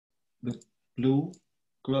the blue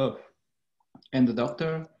glove, and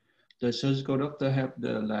the surgical doctor have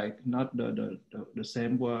the like not the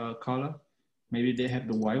same color. Maybe they have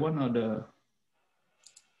the white one or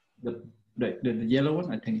the the yellow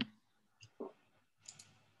one, I think.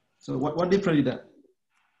 So what difference is that?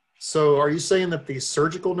 So are you saying that the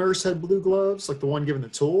surgical nurse had blue gloves, like the one given the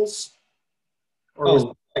tools? Or was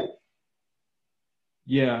Oh,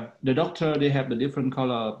 yeah, the doctor they have the different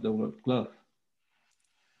color of the glove.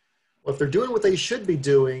 well, if they're doing what they should be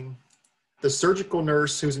doing, the surgical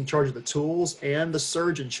nurse who's in charge of the tools and the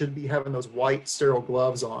surgeon should be having those white sterile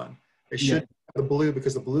gloves on. They should Yeah, have the blue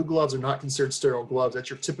because the blue gloves are not considered sterile gloves. That's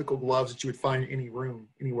your typical gloves that you would find in any room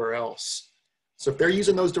anywhere else. So if they're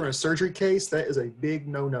using those during a surgery case, that is a big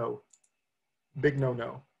no-no. Big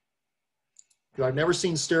no-no. Because I've never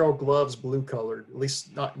seen sterile gloves blue colored, at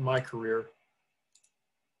least not in my career.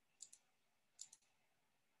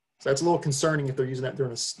 So that's a little concerning if they're using that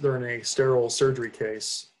during a sterile surgery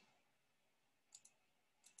case.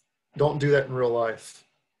 Don't do that in real life.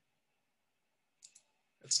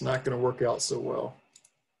 It's not going to work out so well.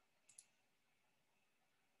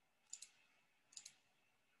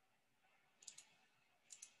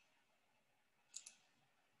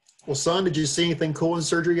 Well, son, did you see anything cool in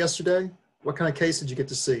surgery yesterday? What kind of case did you get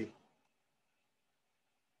to see?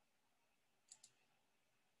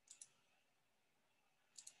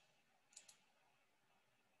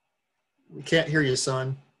 We can't hear you,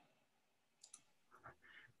 son.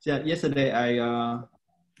 yeah. Yesterday I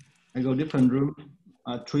go different room,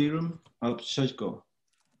 3 room of surgical.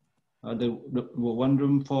 The one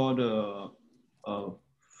room for the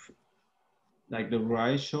like the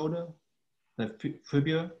right shoulder, the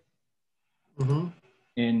fibula, Mm-hmm.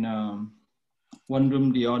 and one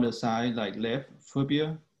room the other side like left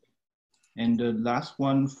fibula, and the last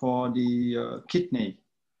one for the kidney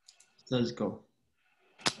surgical.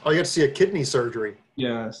 Oh, you got to see a kidney surgery.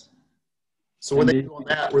 Yes, So were and they they doing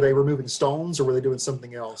that? Were they removing stones or were they doing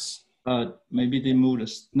something else? maybe they move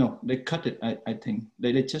no, they cut it. I think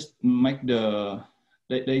they just make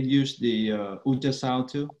they use the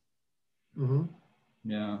ultrasound too. Mm-hmm.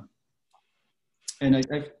 Yeah, and I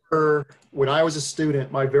When I was a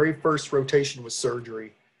student, my very first rotation was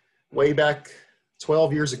surgery. Way back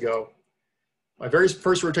 12 years ago, my very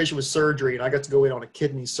first rotation was surgery, and I got to go in on a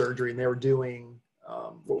kidney surgery, and they were doing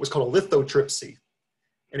what was called a lithotripsy.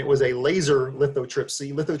 And it was a laser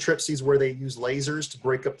lithotripsy. Lithotripsy is where they use lasers to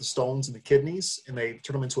break up the stones in the kidneys, and they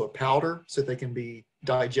turn them into a powder so that they can be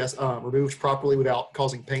removed properly without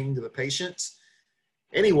causing pain to the patients.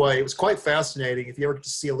 Anyway, it was quite fascinating if you ever get to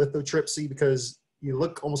see a lithotripsy, because you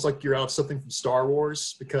look almost like you're out of something from Star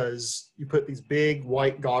Wars, because you put these big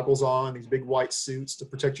white goggles on, these big white suits to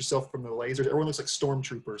protect yourself from the lasers. Everyone looks like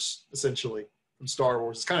stormtroopers, essentially, from Star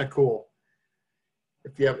Wars. It's kind of cool.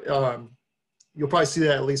 If you have, you'll probably see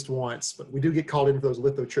that at least once, but we do get called in for those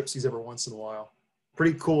lithotripsies every once in a while.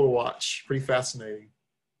 Pretty cool to watch, pretty fascinating.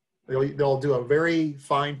 They'll do a very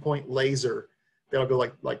fine point laser that'll go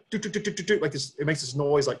like this. It makes this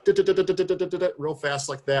noise like real fast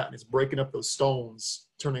like that, and it's breaking up those stones,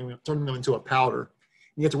 turning them into a powder.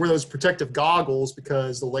 You have to wear those protective goggles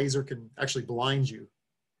because the laser can actually blind you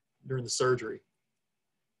during the surgery.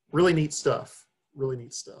 Really neat stuff. Really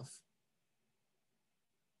neat stuff.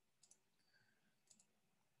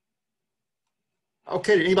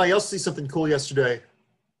 Okay, did anybody else see something cool yesterday?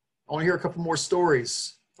 I want to hear a couple more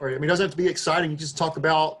stories. Or, I mean, it doesn't have to be exciting. You just talk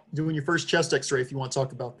about doing your first chest x-ray if you want to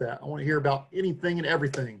talk about that. I want to hear about anything and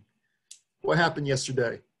everything. What happened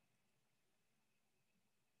yesterday?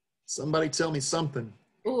 Somebody tell me something.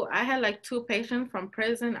 Oh, I had like 2 patients from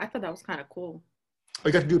prison. I thought that was kind of cool. Oh,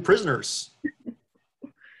 you got to do prisoners.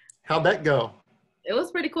 How'd that go? It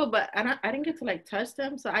was pretty cool, but I didn't get to like touch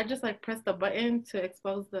them. So I just like pressed the button to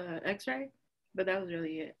expose the x-ray, but that was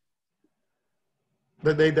really it.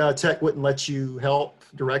 But the tech wouldn't let you help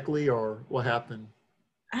directly, or what happened?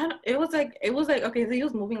 It was like, okay, so he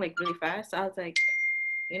was moving like really fast. So I was like,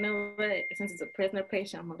 you know what, since it's a prisoner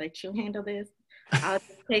patient, I'm gonna let you handle this. I'll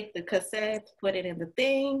just take the cassette, put it in the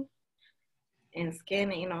thing, and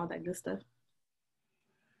scan it and all that good stuff.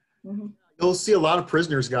 Mm-hmm. You'll see a lot of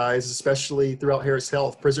prisoners, guys, especially throughout Harris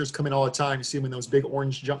Health. Prisoners come in all the time. You see them in those big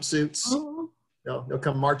orange jumpsuits. Mm-hmm. They'll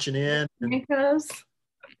come marching in. And Handcuffs.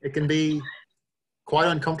 it can be quite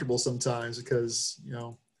uncomfortable sometimes because, you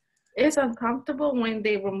know. It's uncomfortable when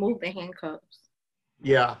they remove the handcuffs.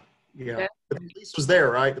 Yeah, yeah. The police was there,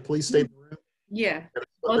 right? The police stayed in the room? Yeah.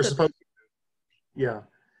 They're supposed to. Yeah.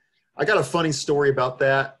 I got a funny story about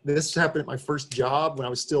that. This happened at my first job when I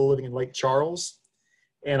was still living in Lake Charles.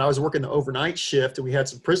 And I was working the overnight shift, and we had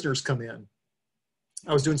some prisoners come in.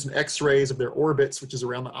 I was doing some x-rays of their orbits, which is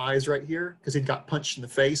around the eyes right here, because he'd got punched in the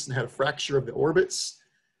face and had a fracture of the orbits.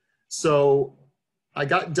 So I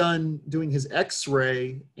got done doing his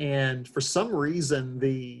x-ray, and for some reason,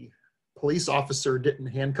 the police officer didn't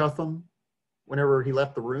handcuff him whenever he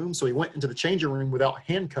left the room. So he went into the changing room without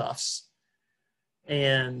handcuffs.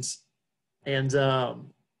 And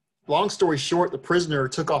long story short, the prisoner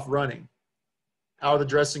took off running out of the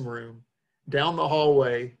dressing room, down the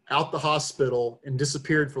hallway, out the hospital, and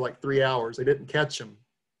disappeared for like 3 hours. They didn't catch him.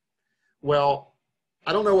 Well,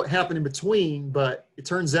 I don't know what happened in between, but it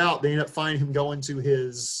turns out they ended up finding him going to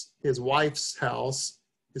his wife's house,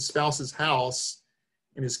 his spouse's house,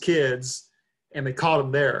 and his kids, and they caught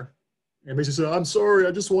him there. And basically said, "I'm sorry,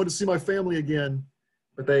 I just wanted to see my family again."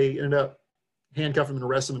 But they ended up handcuffing him and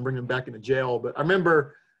arresting him and bringing him back into jail. But I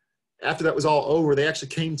remember after that was all over, they actually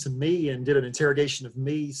came to me and did an interrogation of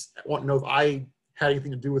me, wanting to know if I had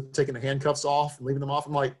anything to do with taking the handcuffs off and leaving them off.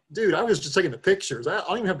 I'm like, dude, I was just taking the pictures. I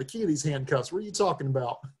don't even have the key to these handcuffs. What are you talking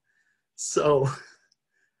about? So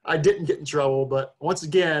I didn't get in trouble. But once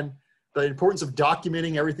again, the importance of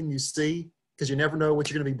documenting everything you see, because you never know what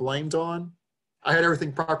you're going to be blamed on. I had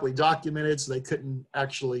everything properly documented, so they couldn't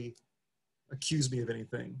actually accuse me of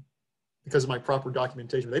anything because of my proper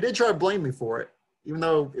documentation. They did try to blame me for it, even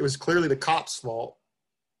though it was clearly the cop's fault.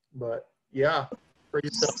 But yeah, crazy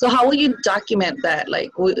stuff. So how will you document that? Like,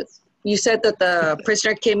 you said that the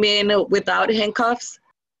prisoner came in without handcuffs?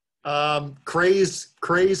 Crazed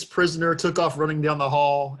prisoner took off running down the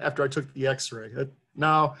hall after I took the x-ray.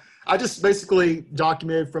 No, I just basically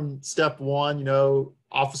documented from step one,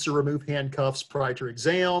 officer removed handcuffs prior to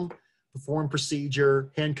exam, performed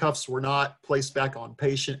procedure, handcuffs were not placed back on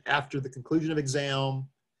patient after the conclusion of exam,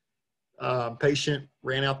 patient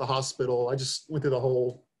ran out the hospital. I just went through the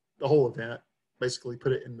whole event, basically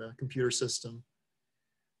put it in the computer system.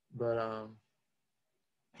 But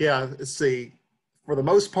yeah, let's see. For the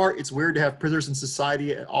most part, it's weird to have prisoners in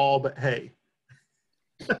society at all, but hey.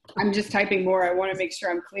 I'm just typing more. I want to make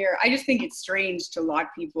sure I'm clear. I just think it's strange to lock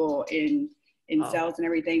people in cells and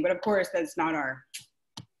everything, but of course that's not our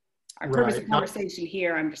purpose of conversation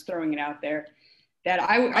here. I'm just throwing it out there that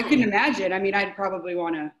I couldn't imagine. I mean, I'd probably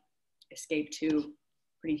want to escape too,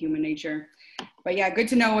 pretty human nature. But yeah, good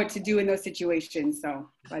to know what to do in those situations. So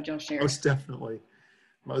glad y'all shared. Most definitely.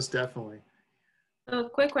 So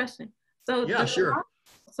quick question. So yeah, sure.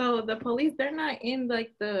 So the police, they're not in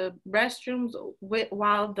like the restrooms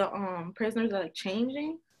while the prisoners are like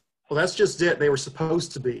changing? Well, that's just it. They were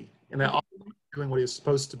supposed to be, and they're all doing what he was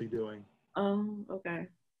supposed to be doing. Oh, okay.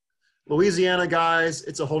 Louisiana, guys,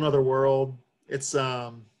 it's a whole nother world. It's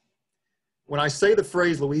when I say the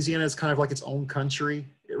phrase Louisiana is kind of like its own country,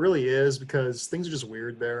 it really is, because things are just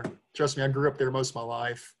weird there. Trust me, I grew up there most of my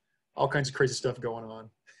life. All kinds of crazy stuff going on.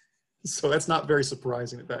 So that's not very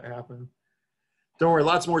surprising that happened. Don't worry,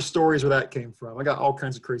 lots more stories where that came from. I got all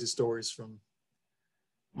kinds of crazy stories from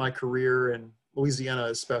my career in Louisiana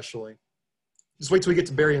especially. Just wait till we get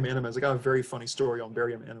to barium enemas. I got a very funny story on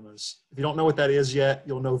barium enemas. If you don't know what that is yet,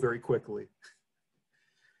 you'll know very quickly.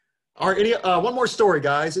 All right, one more story,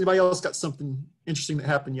 guys. Anybody else got something interesting that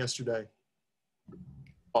happened yesterday?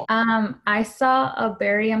 I saw a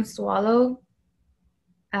barium swallow.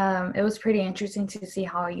 It was pretty interesting to see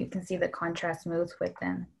how you can see the contrast moves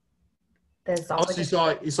within the esophagus. Oh,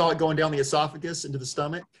 so you saw it going down the esophagus into the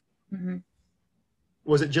stomach? Mm-hmm.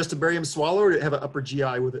 Was it just a barium swallow, or did it have an upper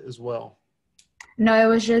GI with it as well? No, it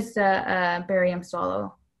was just a barium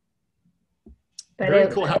swallow. But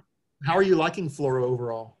very cool. How are you liking fluoro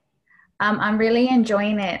overall? I'm really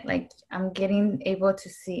enjoying it. Like, I'm getting able to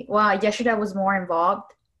see. Well, yesterday I was more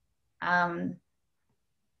involved.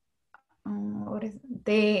 What is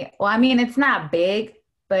well, I mean, it's not big,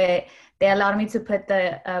 but they allowed me to put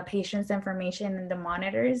the patient's information in the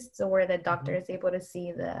monitors, so where the doctor is able to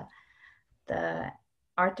see the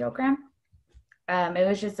arteriogram. It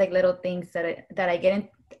was just like little things that I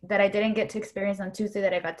didn't get to experience on Tuesday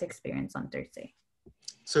that I got to experience on Thursday.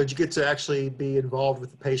 So did you get to actually be involved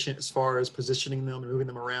with the patient as far as positioning them and moving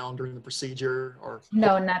them around during the procedure, or?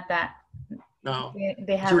 No, not that. No.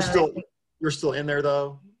 They haven't. You're still in there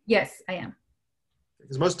though? Yes, I am.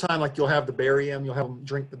 Because most of the time, like, you'll have the barium, you'll have them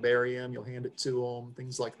drink the barium, you'll hand it to them,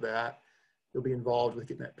 things like that. You'll be involved with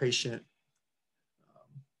getting that patient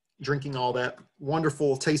drinking all that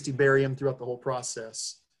wonderful, tasty barium throughout the whole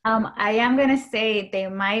process. I am going to say they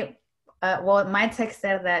might, my tech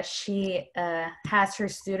said that she has her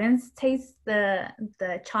students taste the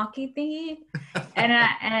chalky thingy.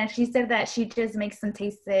 and she said that she just makes them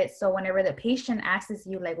taste it. So whenever the patient asks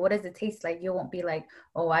you, like, what does it taste like? You won't be like,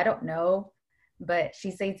 oh, I don't know. But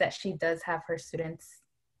she says that she does have her students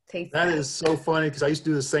taste That is so funny because I used to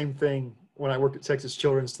do the same thing when I worked at Texas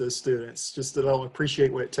Children's to the students, just to let them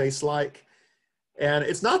appreciate what it tastes like. And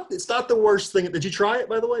it's not the worst thing. Did you try it,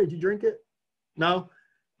 by the way? Did you drink it? No?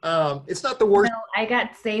 It's not the worst. No, I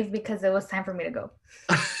got saved because it was time for me to go.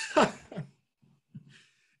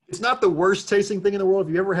 It's not the worst tasting thing in the world.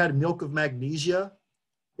 If you ever had milk of magnesia,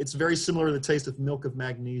 it's very similar to the taste of milk of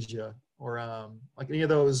magnesia, or like any of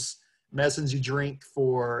those medicines you drink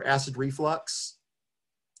for acid reflux.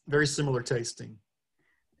 Very similar tasting.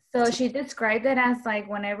 So she described it as like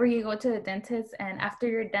whenever you go to the dentist and after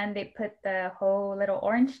you're done, they put the whole little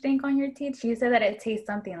orange thing on your teeth. She said that it tastes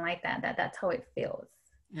something like that, that's how it feels.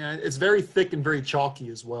 Yeah, it's very thick and very chalky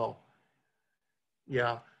as well.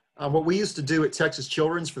 Yeah. What we used to do at Texas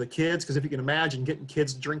Children's for the kids, because if you can imagine getting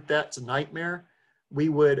kids to drink that, it's a nightmare. We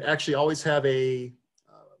would actually always have a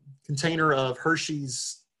container of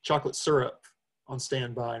Hershey's chocolate syrup on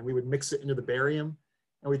standby, and we would mix it into the barium,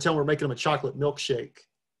 and we'd tell them we're making them a chocolate milkshake.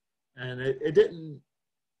 And it didn't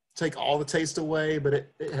take all the taste away, but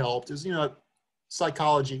it helped. It was, you know,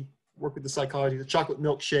 psychology, work with the psychology. The chocolate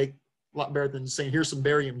milkshake, a lot better than saying, here's some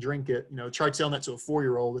barium, drink it. You know, try telling that to a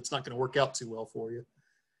 4-year-old. It's not going to work out too well for you.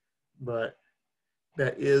 But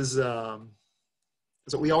that is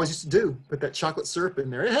that's what we always used to do, put that chocolate syrup in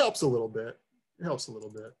there. It helps a little bit. It helps a little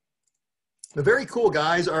bit. But very cool,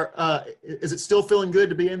 guys. Is it still feeling good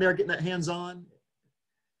to be in there, getting that hands-on?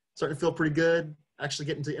 Starting to feel pretty good? Actually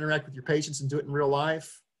getting to interact with your patients and do it in real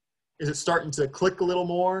life? Is it starting to click a little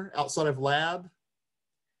more outside of lab?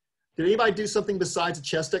 Did anybody do something besides a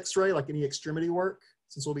chest x-ray, like any extremity work?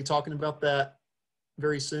 Since we'll be talking about that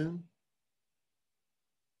very soon.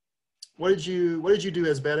 What did you do,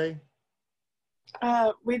 Esbede?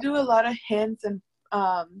 We do a lot of hands and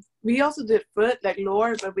we also did foot, like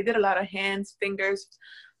lower, but we did a lot of hands, fingers,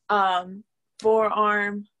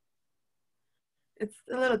 forearm. It's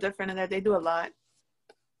a little different in there. They do a lot.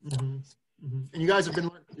 Mm-hmm. Mm-hmm. And you guys did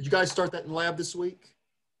you guys start that in lab this week?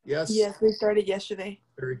 Yes? Yes, we started yesterday.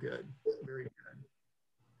 Very good. Very good.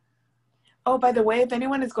 Oh, by the way, if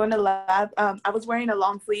anyone is going to lab, I was wearing a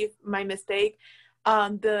long sleeve, my mistake.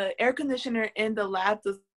 The air conditioner in the lab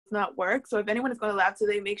does not work. So if anyone is going to lab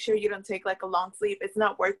today, make sure you don't take like a long sleeve. It's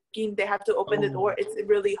not working. They have to open the door. It's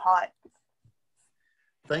really hot.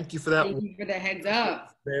 Thank you for that. Thank you for the heads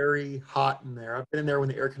up. Very hot in there. I've been in there when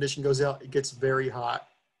the air conditioning goes out. It gets very hot.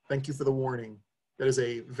 Thank you for the warning. That is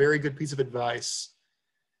a very good piece of advice.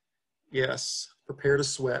 Yes, prepare to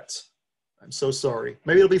sweat. I'm so sorry.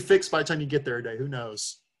 Maybe it'll be fixed by the time you get there today. Who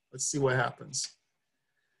knows? Let's see what happens.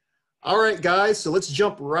 All right, guys, so let's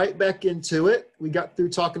jump right back into it. We got through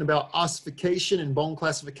talking about ossification and bone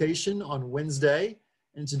classification on Wednesday.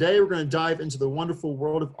 And today we're going to dive into the wonderful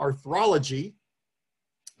world of arthrology.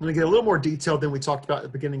 I'm going to get a little more detailed than we talked about at the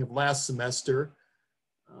beginning of last semester.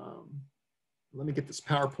 Let me get this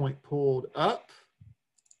PowerPoint pulled up.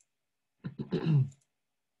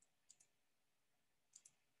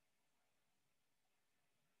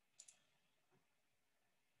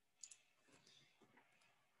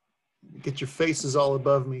 Get your faces all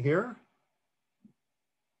above me here.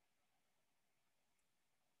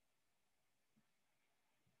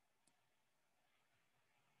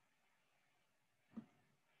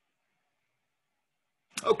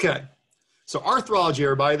 Okay, so arthrology,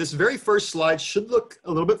 everybody. This very first slide should look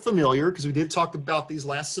a little bit familiar because we did talk about these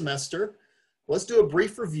last semester. Let's do a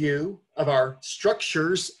brief review of our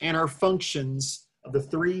structures and our functions of the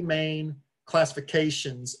 3 main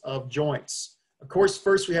classifications of joints. Of course,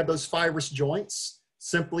 first we have those fibrous joints.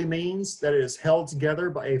 Simply means that it is held together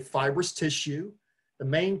by a fibrous tissue. The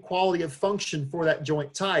main quality of function for that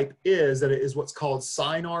joint type is that it is what's called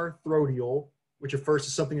synarthrodial, which refers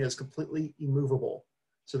to something that is completely immovable.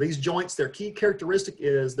 So these joints, their key characteristic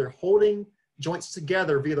is they're holding joints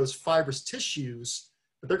together via those fibrous tissues,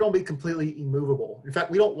 but they're going to be completely immovable. In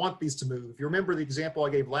fact, we don't want these to move. If you remember the example I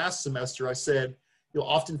gave last semester, I said you'll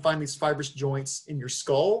often find these fibrous joints in your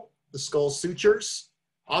skull, the skull sutures.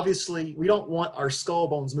 Obviously, we don't want our skull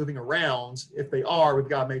bones moving around. If they are, we've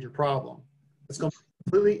got a major problem. It's going to be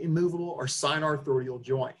completely immovable or synarthrodial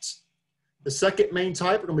joints. The second main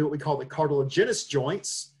type are going to be what we call the cartilaginous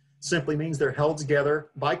joints. Simply means they're held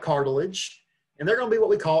together by cartilage. And they're going to be what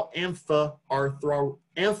we call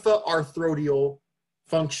amphiarthrodial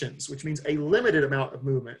functions, which means a limited amount of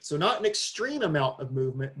movement. So not an extreme amount of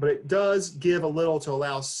movement, but it does give a little to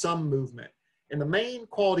allow some movement. And the main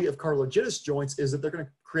quality of cartilaginous joints is that they're going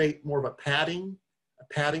to create more of a padding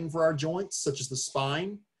for our joints, such as the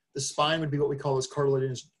spine. The spine would be what we call those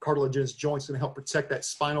cartilaginous joints, going to help protect that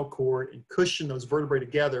spinal cord and cushion those vertebrae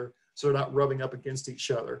together so they're not rubbing up against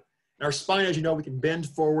each other. And our spine, as you know, we can bend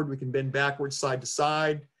forward, we can bend backwards, side to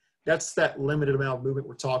side. That's that limited amount of movement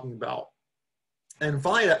we're talking about. And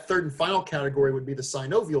finally, that third and final category would be the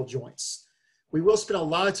synovial joints. We will spend a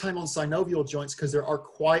lot of time on synovial joints because there are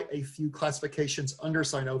quite a few classifications under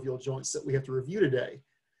synovial joints that we have to review today.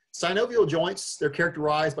 Synovial joints, they're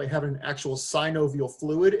characterized by having an actual synovial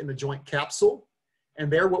fluid in the joint capsule,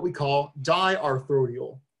 and they're what we call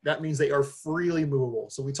diarthrodial. That means they are freely movable.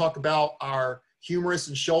 So we talk about our humerus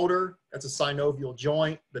and shoulder, that's a synovial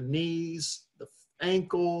joint, the knees, the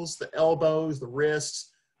ankles, the elbows, the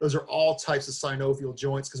wrists, those are all types of synovial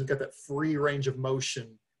joints because we've got that free range of motion.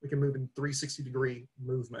 We can move in 360-degree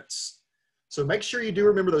movements. So make sure you do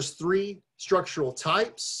remember those three structural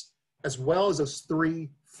types as well as those three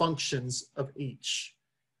functions of each.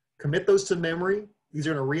 Commit those to memory. These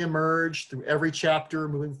are going to reemerge through every chapter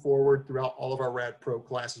moving forward throughout all of our Rad Pro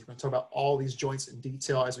classes. We're going to talk about all these joints in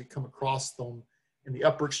detail as we come across them in the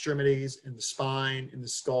upper extremities, in the spine, in the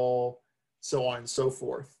skull, so on and so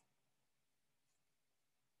forth.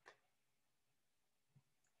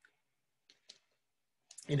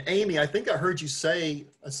 And Amy, I think I heard you say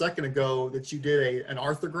a second ago that you did an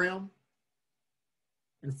arthrogram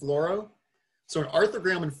in fluoro. So an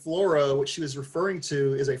arthrogram in fluoro, what she was referring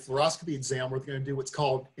to is a fluoroscopy exam where they're going to do what's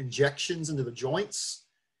called injections into the joints.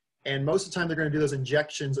 And most of the time they're going to do those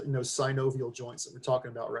injections in those synovial joints that we're talking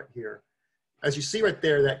about right here. As you see right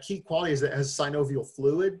there, that key quality is that it has synovial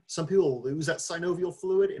fluid. Some people lose that synovial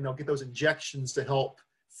fluid and they'll get those injections to help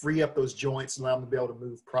free up those joints and allow them to be able to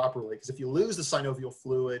move properly. Because if you lose the synovial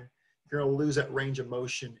fluid, you're going to lose that range of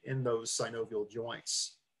motion in those synovial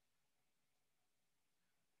joints.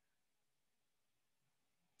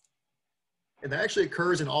 And that actually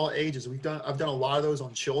occurs in all ages. I've done a lot of those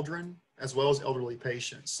on children as well as elderly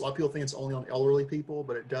patients. A lot of people think it's only on elderly people,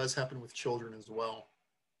 but it does happen with children as well.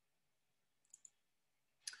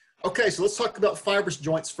 Okay, so let's talk about fibrous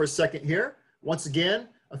joints for a second here. Once again,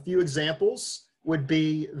 a few examples would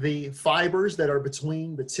be the fibers that are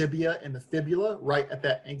between the tibia and the fibula right at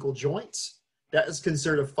that ankle joint. That is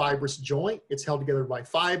considered a fibrous joint. It's held together by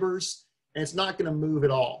fibers and it's not going to move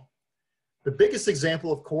at all. The biggest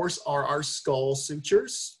example, of course, are our skull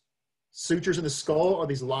sutures. Sutures in the skull are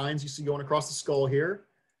these lines you see going across the skull here.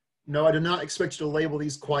 No, I do not expect you to label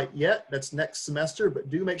these quite yet. That's next semester, but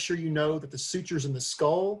do make sure you know that the sutures in the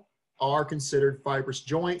skull are considered fibrous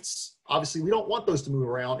joints. Obviously, we don't want those to move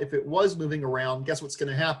around. If it was moving around, guess what's going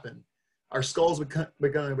to happen? Our skulls are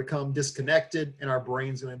going to become disconnected and our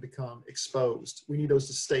brain's going to become exposed. We need those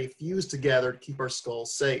to stay fused together to keep our skull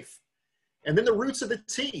safe. And then the roots of the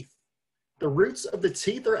teeth. The roots of the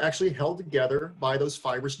teeth are actually held together by those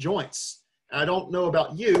fibrous joints. And I don't know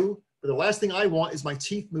about you, but the last thing I want is my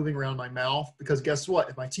teeth moving around my mouth, because guess what?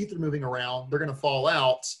 If my teeth are moving around, they're going to fall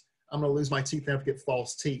out. I'm going to lose my teeth and have to get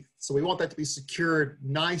false teeth. So we want that to be secured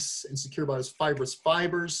nice and secure by those fibrous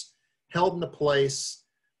fibers, held into place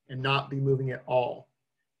and not be moving at all.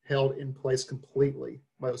 Held in place completely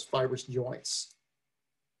by those fibrous joints.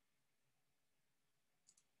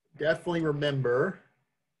 Definitely remember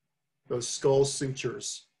those skull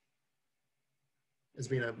sutures as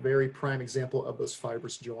being a very prime example of those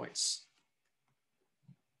fibrous joints.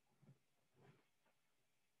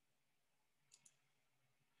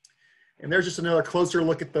 And there's just another closer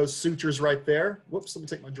look at those sutures right there. Whoops, let me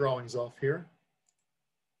take my drawings off here.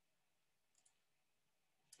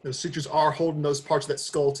 Those sutures are holding those parts of that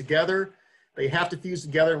skull together. They have to fuse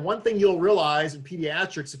together. And one thing you'll realize in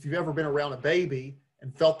pediatrics, if you've ever been around a baby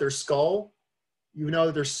and felt their skull, you know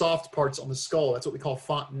that there's soft parts on the skull. That's what we call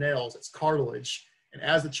fontanelles. It's cartilage. And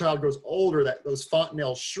as the child grows older, those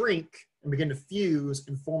fontanelles shrink and begin to fuse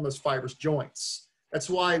and form those fibrous joints. That's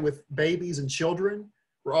why with babies and children,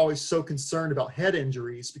 we're always so concerned about head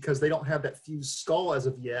injuries because they don't have that fused skull as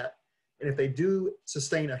of yet. And if they do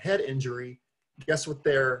sustain a head injury, guess what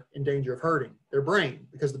they're in danger of hurting? Their brain,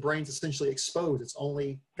 because the brain's essentially exposed. It's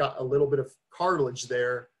only got a little bit of cartilage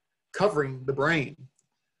there covering the brain.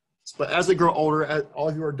 But as they grow older, all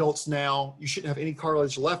of you are adults now, you shouldn't have any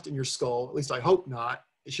cartilage left in your skull. At least I hope not.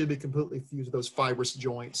 It should be completely fused with those fibrous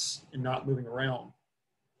joints and not moving around.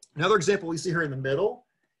 Another example we see here in the middle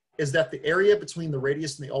is that the area between the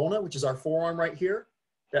radius and the ulna, which is our forearm right here,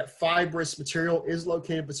 that fibrous material is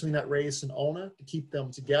located between that radius and ulna to keep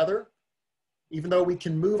them together. Even though we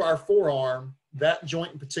can move our forearm, that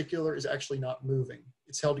joint in particular is actually not moving.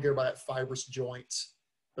 It's held together by that fibrous joint,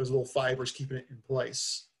 those little fibers keeping it in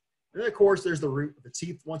place. And then of course, there's the root of the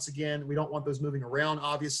teeth. Once again, we don't want those moving around,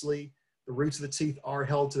 obviously. The roots of the teeth are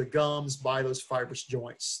held to the gums by those fibrous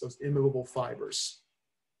joints, those immovable fibers.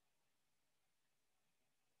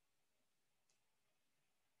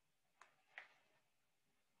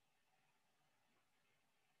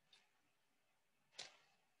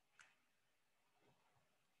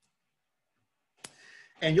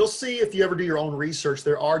 And you'll see if you ever do your own research,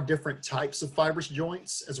 there are different types of fibrous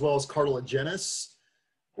joints as well as cartilaginous.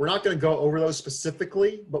 We're not going to go over those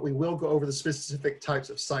specifically, but we will go over the specific types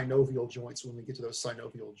of synovial joints when we get to those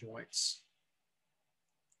synovial joints.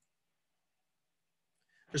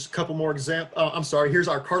 Just a couple more examples. Here's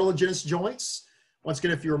our cartilaginous joints. Once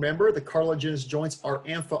again, if you remember, the cartilaginous joints are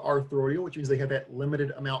amphiarthroidal, which means they have that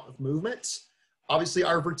limited amount of movement. Obviously,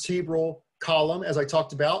 our vertebral column, as I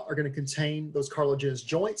talked about, are going to contain those cartilaginous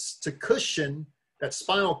joints to cushion that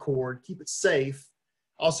spinal cord, keep it safe.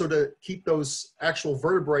 Also to keep those actual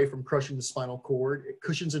vertebrae from crushing the spinal cord. It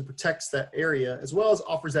cushions and protects that area, as well as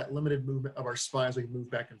offers that limited movement of our spine as we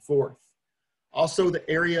move back and forth. Also, the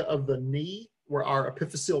area of the knee where our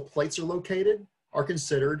epiphyseal plates are located are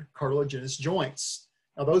considered cartilaginous joints.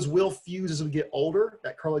 Now those will fuse as we get older.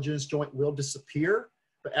 That cartilaginous joint will disappear.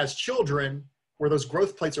 But as children, where those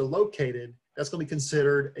growth plates are located, that's going to be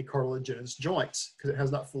considered a cartilaginous joint because it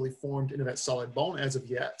has not fully formed into that solid bone as of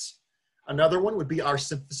yet. Another one would be our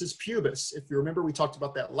symphysis pubis. If you remember, we talked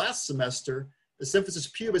about that last semester. The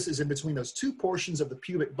symphysis pubis is in between those two portions of the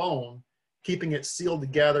pubic bone, keeping it sealed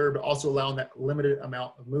together, but also allowing that limited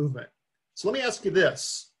amount of movement. So let me ask you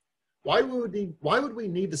this. Why would we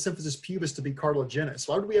need the symphysis pubis to be cartilaginous?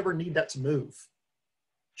 Why would we ever need that to move?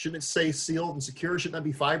 Shouldn't it stay sealed and secure? Shouldn't that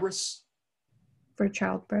be fibrous? For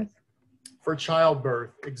childbirth. For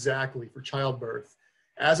childbirth, exactly, for childbirth.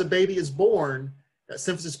 As a baby is born, that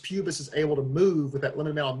symphysis pubis is able to move with that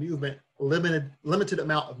limited amount of movement, limited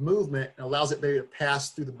amount of movement, and allows that baby to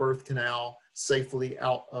pass through the birth canal safely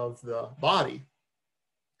out of the body.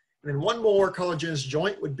 And then one more cartilaginous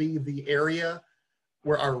joint would be the area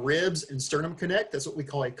where our ribs and sternum connect. That's what we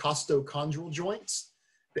call a costochondral joint.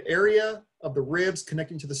 The area of the ribs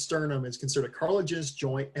connecting to the sternum is considered a cartilaginous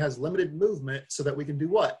joint. It has limited movement so that we can do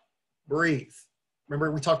what? Breathe.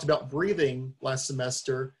 Remember we talked about breathing last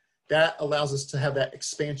semester. That allows us to have that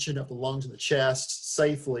expansion of the lungs and the chest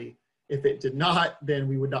safely. If it did not, then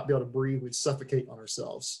we would not be able to breathe. We'd suffocate on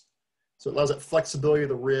ourselves. So it allows that flexibility of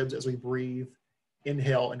the ribs as we breathe,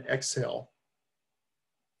 inhale and exhale.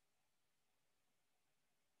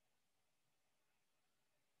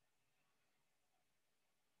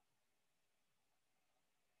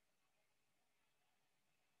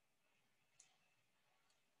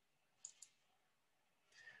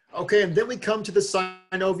 Okay, and then we come to the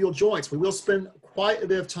synovial joints. We will spend quite a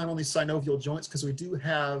bit of time on these synovial joints because we do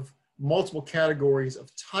have multiple categories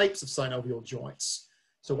of types of synovial joints.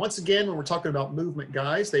 So once again, when we're talking about movement,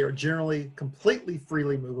 guys, they are generally completely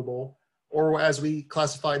freely movable, or as we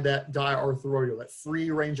classified that, diarthroidal, that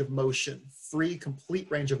free range of motion, free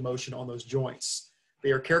complete range of motion on those joints.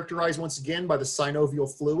 They are characterized once again by the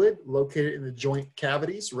synovial fluid located in the joint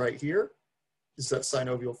cavities right here. This is that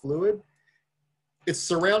synovial fluid. It's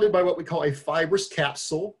surrounded by what we call a fibrous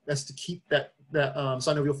capsule. That's to keep that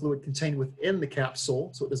synovial fluid contained within the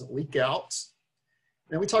capsule so it doesn't leak out.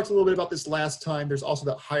 And we talked a little bit about this last time. There's also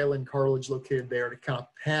that hyaline cartilage located there to kind of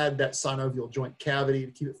pad that synovial joint cavity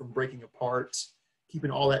to keep it from breaking apart,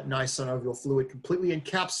 keeping all that nice synovial fluid completely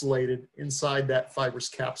encapsulated inside that fibrous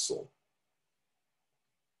capsule.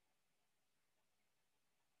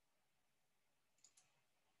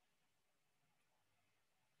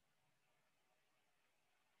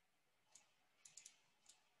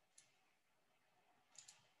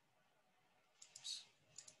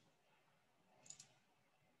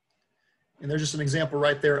 And there's just an example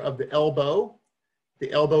right there of the elbow.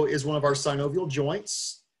 The elbow is one of our synovial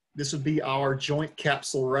joints. This would be our joint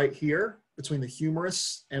capsule right here between the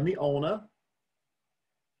humerus and the ulna.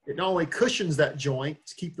 It not only cushions that joint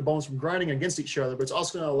to keep the bones from grinding against each other, but it's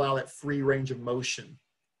also going to allow that free range of motion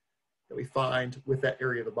that we find with that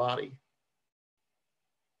area of the body.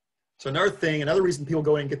 So another reason people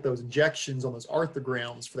go in and get those injections on those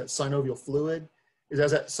arthrograms for that synovial fluid is as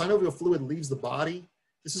that synovial fluid leaves the body,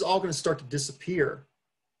 this is all going to start to disappear.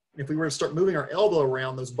 And if we were to start moving our elbow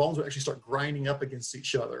around, those bones would actually start grinding up against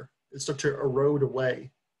each other. It'd start to erode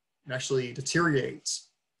away and actually deteriorate.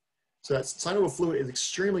 So that synovial fluid is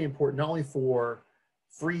extremely important, not only for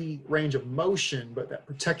free range of motion, but that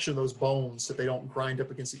protection of those bones so that they don't grind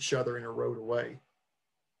up against each other and erode away.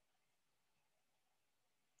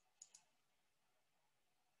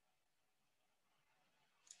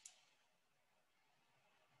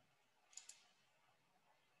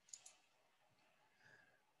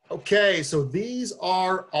 Okay, so these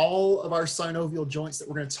are all of our synovial joints that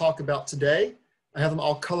we're going to talk about today. I have them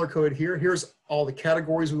all color-coded here. Here's all the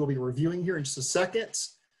categories we will be reviewing here in just a second.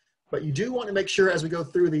 But you do want to make sure as we go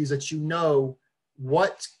through these that you know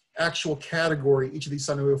what actual category each of these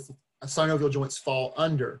synovial joints fall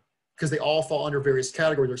under. because they all fall under various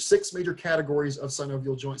categories. There's 6 major categories of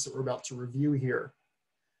synovial joints that we're about to review here.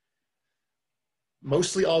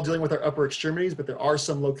 Mostly all dealing with our upper extremities, but there are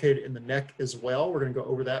some located in the neck as well. We're going to go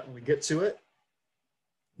over that when we get to it.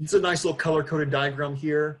 It's a nice little color-coded diagram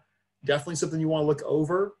here. Definitely something you want to look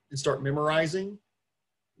over and start memorizing.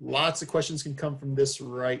 Lots of questions can come from this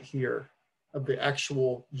right here of the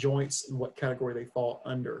actual joints and what category they fall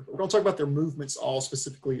under. But we're going to talk about their movements all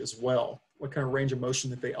specifically as well, what kind of range of motion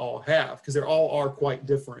that they all have, because they all are quite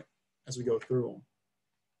different as we go through them.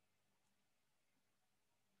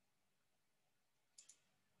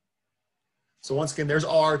 So once again, there's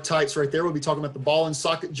our types right there. We'll be talking about the ball and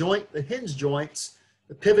socket joint, the hinge joints,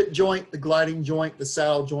 the pivot joint, the gliding joint, the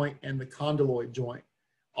saddle joint, and the condyloid joint.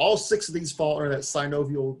 All 6 of these fall under that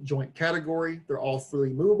synovial joint category. They're all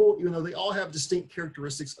freely movable, even though they all have distinct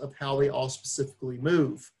characteristics of how they all specifically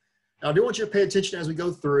move. Now, I do want you to pay attention as we go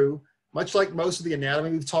through. Much like most of the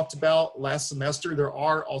anatomy we've talked about last semester, there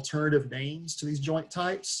are alternative names to these joint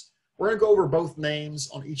types. We're going to go over both names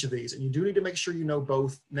on each of these, and you do need to make sure you know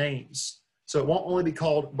both names. So it won't only be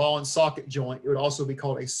called ball and socket joint, it would also be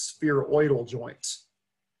called a spheroidal joint.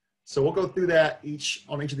 So we'll go through that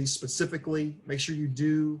on each of these specifically. Make sure you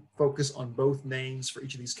do focus on both names for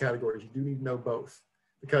each of these categories. You do need to know both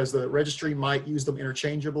because the registry might use them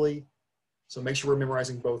interchangeably. So make sure we're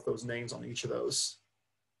memorizing both those names on each of those.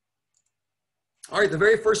 All right, the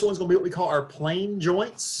very first one is going to be what we call our plane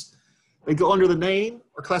joints. They go under the name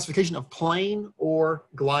or classification of plane or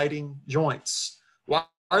gliding joints. Why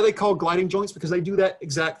are they called gliding joints? Because they do that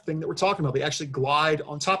exact thing that we're talking about. They actually glide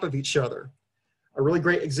on top of each other. A really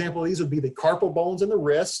great example of these would be the carpal bones in the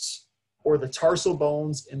wrists or the tarsal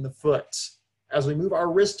bones in the foot. As we move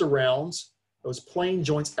our wrist around, those plane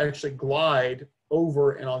joints actually glide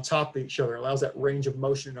over and on top of each other. It allows that range of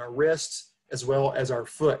motion in our wrist as well as our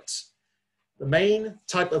foot. The main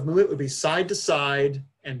type of movement would be side to side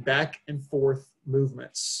and back and forth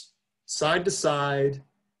movements. Side to side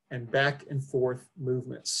and back and forth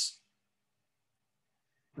movements.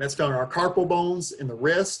 And that's found in our carpal bones in the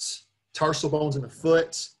wrist, tarsal bones in the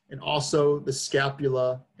foot, and also the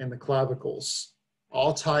scapula and the clavicles.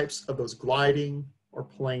 All types of those gliding or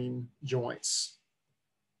plane joints.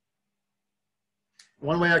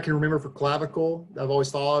 One way I can remember for clavicle that I've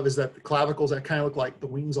always thought of is that the clavicles that kind of look like the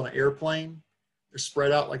wings on an airplane. They're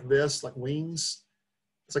spread out like this, like wings.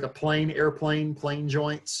 It's like a plane, airplane, plane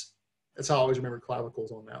joints. That's how I always remember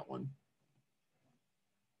clavicles on that one.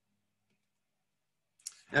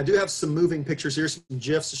 And I do have some moving pictures here, some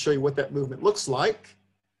GIFs to show you what that movement looks like.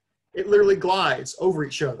 It literally glides over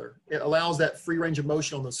each other. It allows that free range of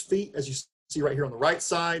motion on those feet, as you see right here on the right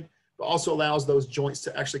side, but also allows those joints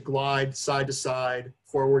to actually glide side to side,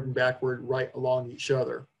 forward and backward, right along each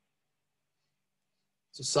other.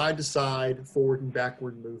 So side to side, forward and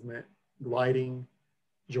backward movement, gliding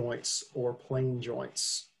joints or plane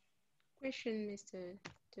joints. Question, Mr.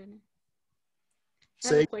 Turner.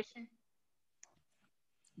 Say, question.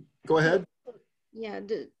 Go ahead. Yeah,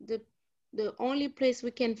 the only place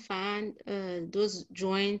we can find those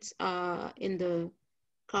joints are in the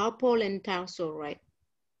carpal and tarsal, right?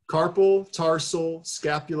 Carpal, tarsal,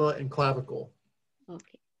 scapula, and clavicle.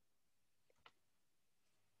 Okay.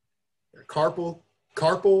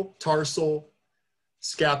 Carpal, tarsal,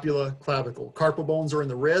 scapula, clavicle. Carpal bones are in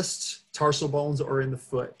the wrist. Tarsal bones are in the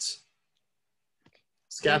foot.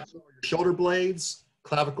 Scapula are your shoulder blades.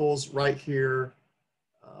 Clavicles right here,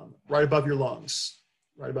 right above your lungs.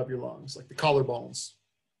 Right above your lungs, like the collarbones.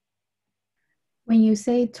 When you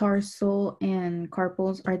say tarsal and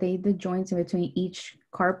carpals, are they the joints in between each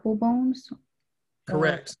carpal bones?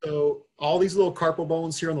 Correct. So all these little carpal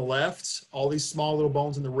bones here on the left, all these small little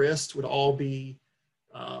bones in the wrist would all be,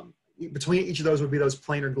 between each of those would be those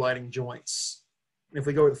planar gliding joints. And if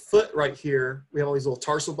we go to the foot right here, we have all these little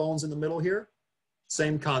tarsal bones in the middle here.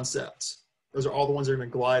 Same concept. Those are all the ones that are going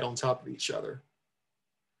to glide on top of each other.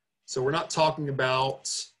 So we're not talking about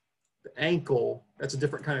the ankle. That's a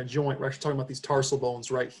different kind of joint. We're actually talking about these tarsal bones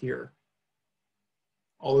right here.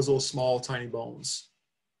 All those little small, tiny bones.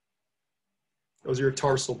 Those are your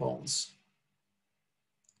tarsal bones.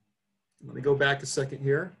 Let me go back a second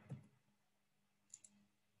here.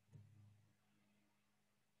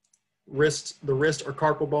 The wrist or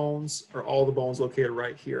carpal bones are all the bones located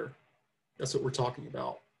right here. That's what we're talking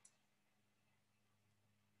about.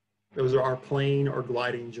 Those are our plane or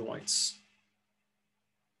gliding joints.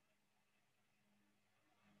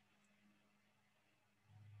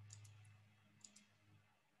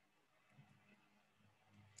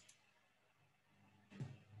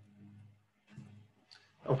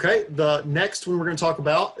 Okay, the next one we're going to talk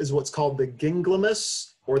about is what's called the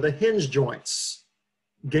ginglymus or the hinge joints.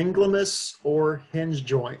 Gingimus or hinge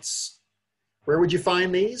joints. Where would you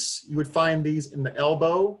find these? You would find these in the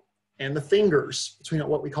elbow and the fingers between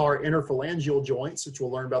what we call our interphalangeal joints, which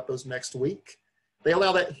we'll learn about those next week. They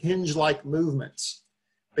allow that hinge-like movement.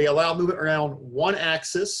 They allow movement around one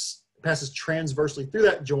axis, it passes transversely through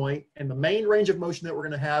that joint, and the main range of motion that we're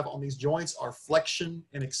going to have on these joints are flexion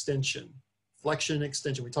and extension. Flexion and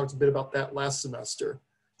extension. We talked a bit about that last semester.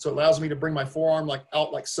 So it allows me to bring my forearm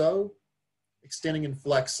out like so, extending and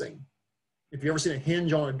flexing. If you've ever seen a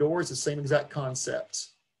hinge on a door, it's the same exact concept.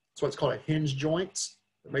 That's why it's called a hinge joint.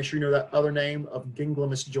 But make sure you know that other name of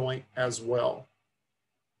gingimus joint as well.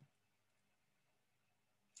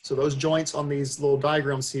 So those joints on these little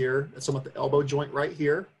diagrams here, that's about the elbow joint right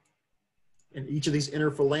here, and each of these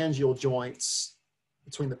interphalangeal joints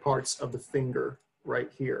between the parts of the finger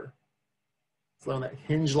right here. Allowing that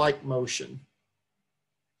hinge-like motion,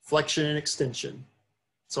 flexion and extension.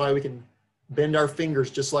 So we can bend our fingers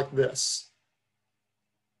just like this.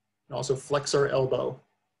 And also flex our elbow.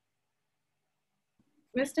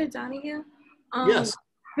 Mr. Donahue, Yes.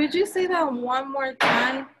 could you say that one more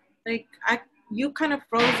time? Like you kind of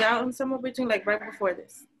froze out in somewhere between, like right before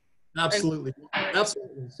this. Absolutely.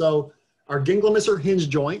 Absolutely. So our gingimus or hinge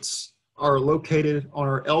joints are located on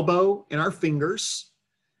our elbow and our fingers.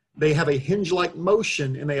 They have a hinge-like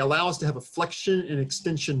motion, and they allow us to have a flexion and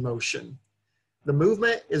extension motion. The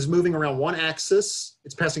movement is moving around one axis.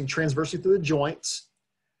 It's passing transversely through the joint,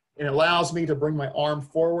 and it allows me to bring my arm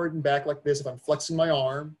forward and back like this if I'm flexing my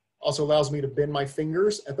arm. Also allows me to bend my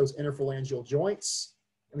fingers at those interphalangeal joints.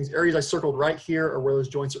 And these areas I circled right here are where those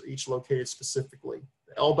joints are each located specifically.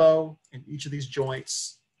 The elbow and each of these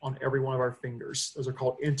joints on every one of our fingers. Those are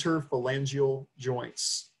called interphalangeal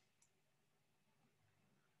joints.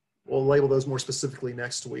 We'll label those more specifically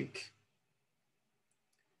next week.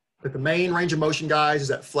 But the main range of motion, guys, is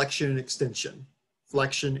that flexion and extension.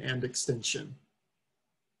 Flexion and extension.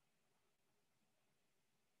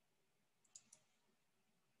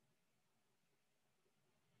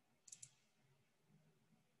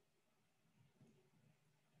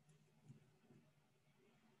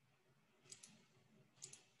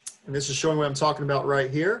 And this is showing what I'm talking about right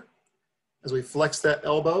here. As we flex that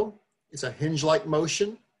elbow, it's a hinge-like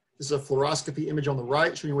motion. This is a fluoroscopy image on the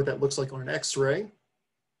right, showing you what that looks like on an X-ray.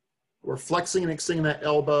 We're flexing and extending that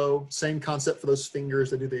elbow. Same concept for those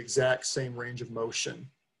fingers. They do the exact same range of motion.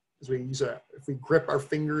 As we use if we grip our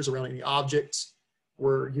fingers around any object,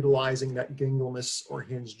 we're utilizing that gingimus or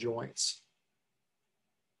hinge joints.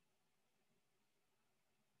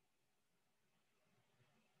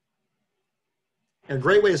 And a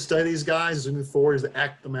great way to study these guys as we move forward is to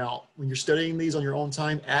act them out. When you're studying these on your own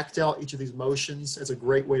time, act out each of these motions. It's a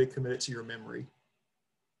great way to commit it to your memory.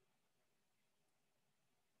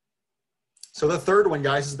 So the third one,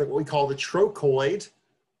 guys, is what we call the trochoid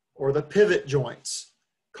or the pivot joints.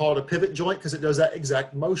 Call it a pivot joint because it does that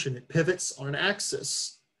exact motion. It pivots on an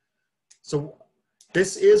axis. So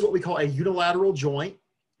this is what we call a unilateral joint.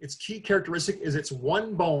 Its key characteristic is it's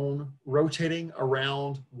one bone rotating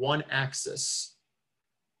around one axis.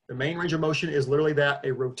 The main range of motion is literally that,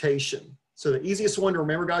 a rotation. So the easiest one to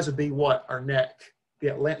remember, guys, would be what? Our neck. The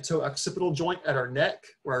atlanto-occipital joint at our neck,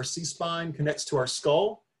 where our C-spine connects to our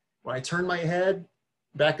skull. When I turn my head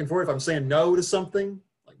back and forth, if I'm saying no to something,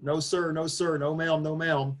 like no sir, no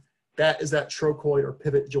ma'am, that is that trochoid or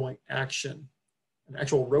pivot joint action. An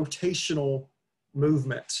actual rotational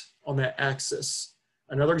movement on that axis.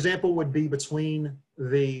 Another example would be between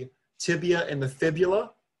the tibia and the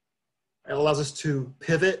fibula. It allows us to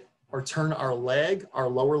pivot or turn our leg, our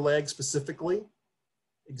lower leg specifically.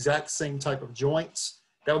 Exact same type of joints.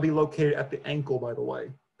 That would be located at the ankle, by the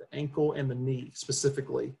way. The ankle and the knee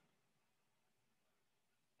specifically.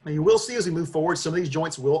 Now you will see as we move forward, some of these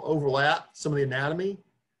joints will overlap some of the anatomy.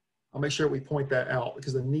 I'll make sure we point that out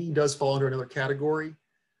because the knee does fall under another category.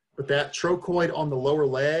 But that trochoid on the lower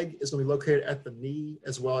leg is going to be located at the knee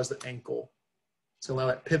as well as the ankle. So allow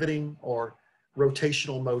that pivoting or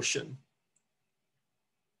rotational motion.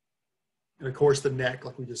 And of course the neck,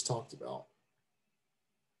 like we just talked about.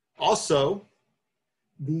 Also,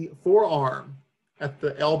 the forearm at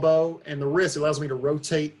the elbow and the wrist allows me to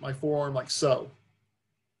rotate my forearm like so.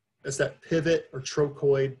 That's that pivot or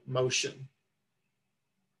trochoid motion.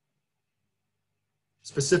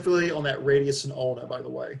 Specifically on that radius and ulna, by the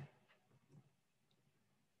way.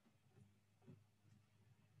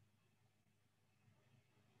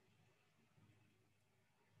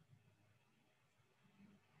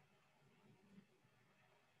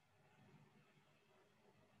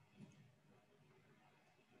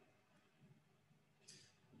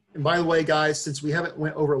 And by the way, guys, since we haven't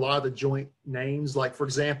went over a lot of the joint names, like for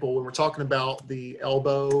example, when we're talking about the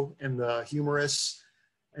elbow and the humerus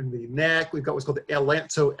and the neck, we've got what's called the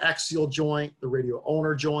atlantoaxial joint, the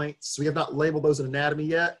radioulnar joint. So we have not labeled those in anatomy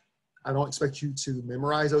yet. I don't expect you to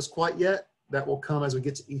memorize those quite yet. That will come as we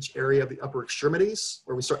get to each area of the upper extremities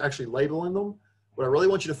where we start actually labeling them. What I really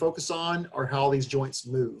want you to focus on are how these joints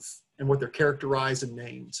move and what they're characterized and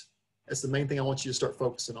named. That's the main thing I want you to start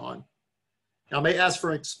focusing on. Now, I may ask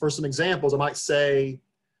for some examples. I might say,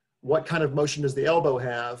 what kind of motion does the elbow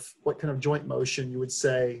have? What kind of joint motion? You would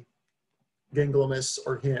say ganglimus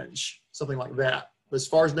or hinge, something like that. But as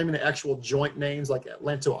far as naming the actual joint names like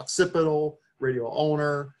atlanto-occipital,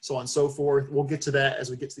 radioulnar, so on and so forth, we'll get to that as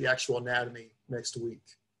we get to the actual anatomy next week.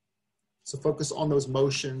 So focus on those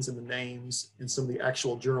motions and the names and some of the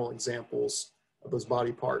actual journal examples of those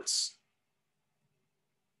body parts.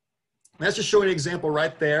 And that's just showing an example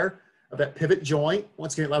right there of that pivot joint.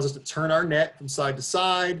 Once again, it allows us to turn our neck from side to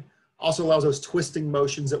side. Also allows those twisting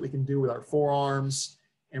motions that we can do with our forearms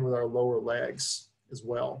and with our lower legs as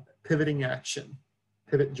well. Pivoting action,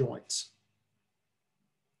 pivot joints.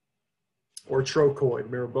 Or trochoid,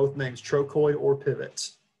 remember both names, trochoid or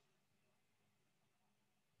pivot.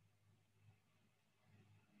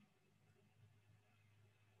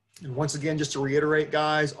 And once again, just to reiterate,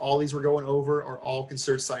 guys, all these we're going over are all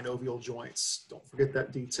considered synovial joints. Don't forget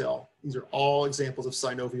that detail. These are all examples of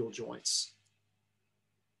synovial joints.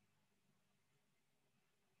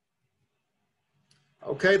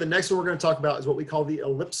 Okay, the next one we're going to talk about is what we call the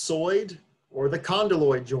ellipsoid or the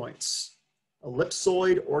condyloid joints.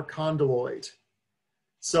 Ellipsoid or condyloid.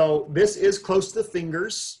 So this is close to the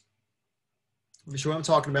fingers. Let me show you what I'm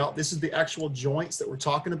talking about. This is the actual joints that we're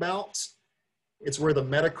talking about. It's where the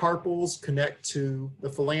metacarpals connect to the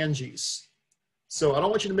phalanges. So I don't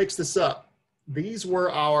want you to mix this up. These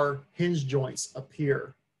were our hinge joints up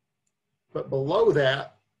here. But below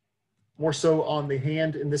that, more so on the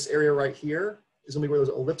hand in this area right here, is going to be where those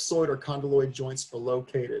ellipsoid or condyloid joints are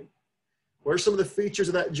located. What are some of the features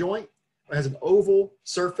of that joint? It has an oval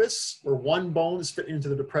surface where one bone is fitting into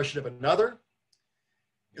the depression of another.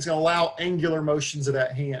 It's going to allow angular motions of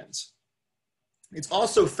that hand. It's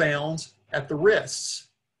also found at the wrists,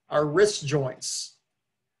 our wrist joints.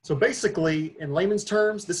 So basically, in layman's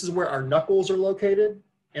terms, this is where our knuckles are located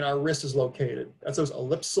and our wrist is located. That's those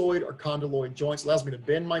ellipsoid or condyloid joints. It allows me to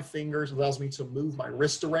bend my fingers, allows me to move my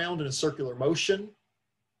wrist around in a circular motion.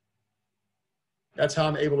 That's how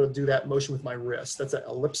I'm able to do that motion with my wrist. That's an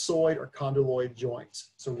ellipsoid or condyloid joint.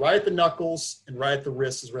 So right at the knuckles and right at the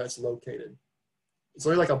wrist is where that's located. It's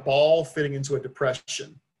literally like a ball fitting into a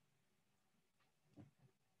depression.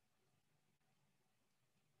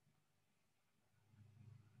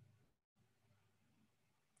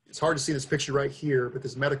 It's hard to see this picture right here, but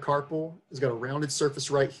this metacarpal has got a rounded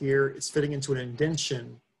surface right here. It's fitting into an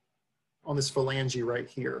indention on this phalange right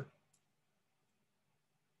here.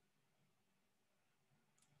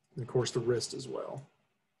 And of course the wrist as well.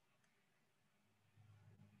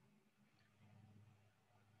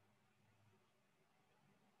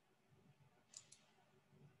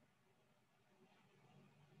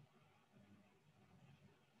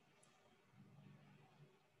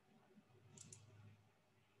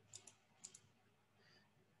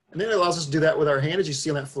 And then it allows us to do that with our hand, as you see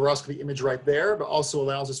on that fluoroscopy image right there, but also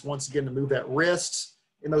allows us once again to move that wrist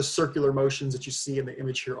in those circular motions that you see in the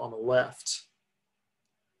image here on the left.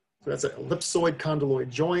 So that's an ellipsoid condyloid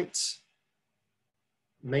joint.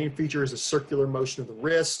 The main feature is a circular motion of the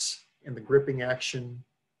wrist and the gripping action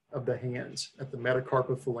of the hand at the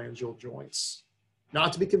metacarpophalangeal joints.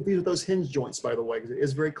 Not to be confused with those hinge joints, by the way, because it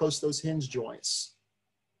is very close to those hinge joints.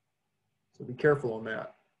 So be careful on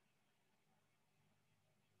that.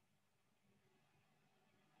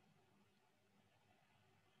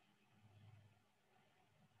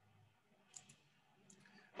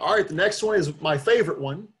 All right, the next one is my favorite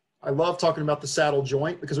one. I love talking about the saddle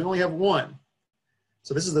joint because we only have one.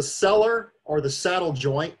 So this is the sellar or the saddle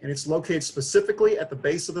joint, and it's located specifically at the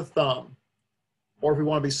base of the thumb. Or if we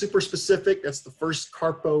want to be super specific, that's the first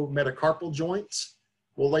carpometacarpal joint.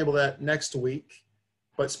 We'll label that next week.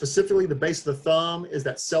 But specifically, the base of the thumb is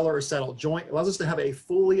that sellar or saddle joint. It allows us to have a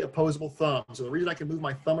fully opposable thumb. So the reason I can move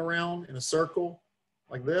my thumb around in a circle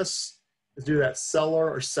like this is due to that sellar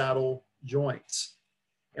or saddle joint.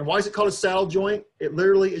 And why is it called a saddle joint? It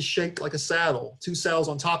literally is shaped like a saddle, two saddles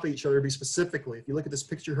on top of each other to be specifically. If you look at this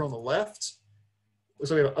picture here on the left,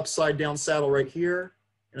 looks like we have an upside down saddle right here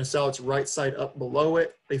and a saddle that's right side up below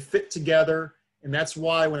it. They fit together, and that's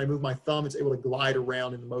why when I move my thumb, it's able to glide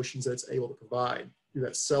around in the motions that it's able to provide through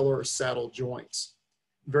that sellar or saddle joint.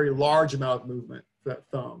 Very large amount of movement for that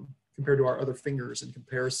thumb compared to our other fingers in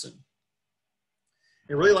comparison.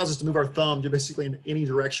 It really allows us to move our thumb to basically in any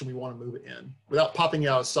direction we want to move it in without popping it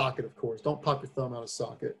out of socket, of course. Don't pop your thumb out of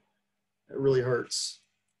socket. It really hurts.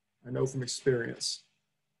 I know from experience.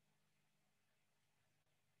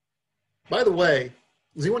 By the way,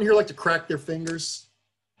 does anyone here like to crack their fingers?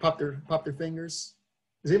 Pop their fingers?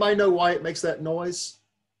 Does anybody know why it makes that noise?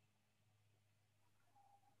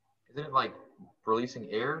 Isn't it like releasing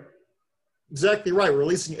air? Exactly right. We're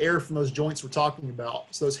releasing air from those joints we're talking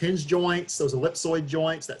about. So those hinge joints, those ellipsoid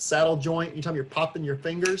joints, that saddle joint, anytime you're popping your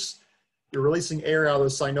fingers, you're releasing air out of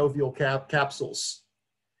those synovial capsules.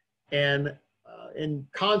 And in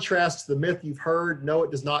contrast to the myth you've heard, no,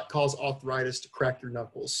 it does not cause arthritis to crack your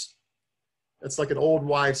knuckles. That's like an old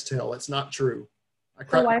wives' tale. It's not true.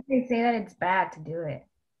 So why do they say that it's bad to do it?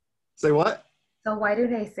 Say what? So why do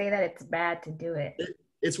they say that it's bad to do it?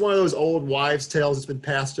 It's one of those old wives' tales that's been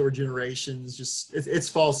passed over generations. Just it's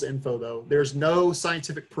false info, though. There's no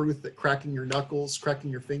scientific proof that cracking your knuckles,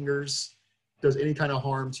 cracking your fingers, does any kind of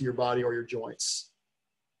harm to your body or your joints.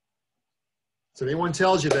 So if anyone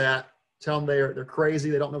tells you that, tell them they're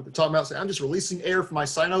crazy. They don't know what they're talking about. Say, I'm just releasing air from my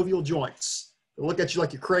synovial joints. They'll look at you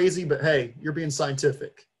like you're crazy, but hey, you're being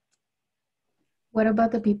scientific. What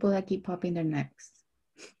about the people that keep popping their necks?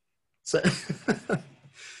 So,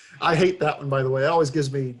 I hate that one, by the way. It always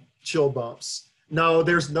gives me chill bumps. No,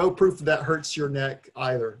 there's no proof that hurts your neck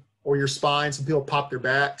either, or your spine. Some people pop their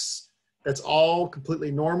backs. That's all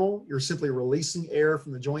completely normal. You're simply releasing air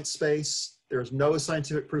from the joint space. There's no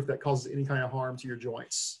scientific proof that causes any kind of harm to your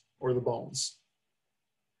joints or the bones.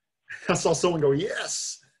 I saw someone go,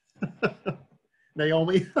 yes,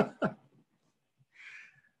 Naomi.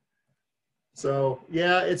 So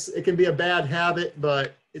yeah, it can be a bad habit,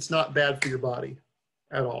 but it's not bad for your body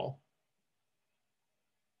at all.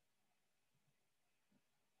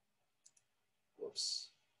 Whoops.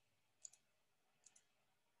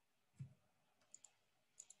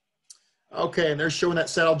 Okay, and they're showing that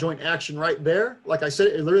saddle joint action right there. Like I said,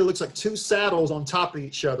 it literally looks like two saddles on top of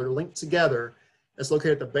each other, linked together. That's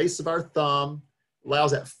located at the base of our thumb,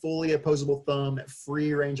 allows that fully opposable thumb, that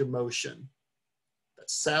free range of motion. That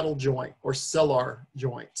saddle joint or sellar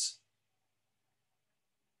joint.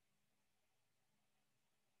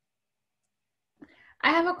 I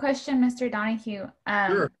have a question, Mr. Donahue.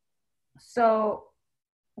 Sure. So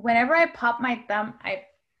whenever I pop my thumb, I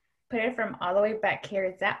put it from all the way back here.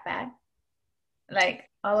 Is that bad? Like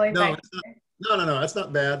all the way back here? No, that's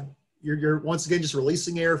not bad. You're once again just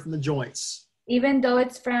releasing air from the joints. Even though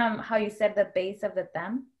it's from, how you said, the base of the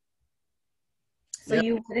thumb? So yeah.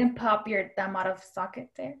 You wouldn't pop your thumb out of socket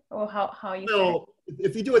there? Or how you No,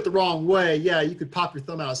 if you do it the wrong way, yeah, you could pop your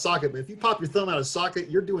thumb out of socket. But if you pop your thumb out of socket,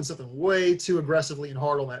 you're doing something way too aggressively and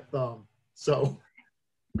hard on that thumb. So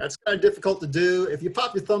that's kind of difficult to do. If you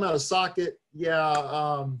pop your thumb out of socket,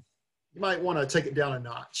 yeah, you might want to take it down a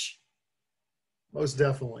notch. Most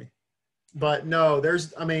definitely. But no,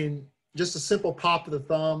 just a simple pop of the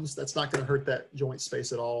thumbs, that's not going to hurt that joint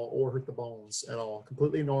space at all or hurt the bones at all.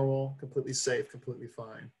 Completely normal, completely safe, completely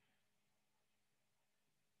fine.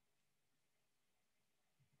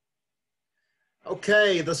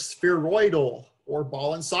 Okay, the spheroidal or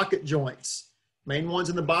ball and socket joints. Main ones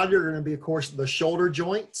in the body are going to be, of course, the shoulder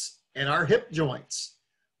joints and our hip joints.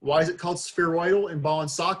 Why is it called spheroidal and ball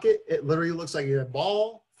and socket? It literally looks like a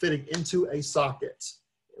ball fitting into a socket.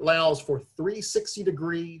 Allows for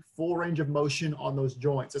 360-degree full range of motion on those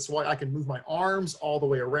joints. That's why I can move my arms all the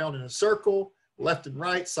way around in a circle, left and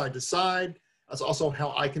right, side to side. That's also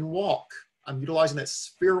how I can walk. I'm utilizing that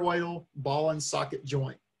spheroidal ball and socket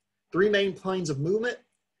joint. Three main planes of movement.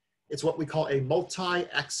 It's what we call a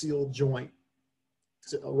multi-axial joint.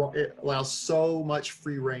 It allows so much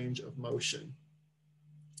free range of motion.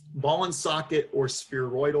 Ball and socket or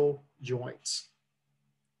spheroidal joints.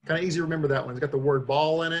 Kind of easy to remember that one. It's got the word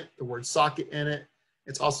ball in it, the word socket in it.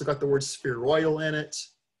 It's also got the word spheroidal in it.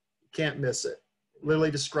 You can't miss it. It literally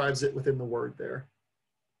describes it within the word there.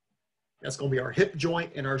 That's going to be our hip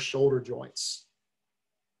joint and our shoulder joints.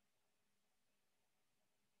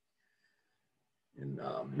 And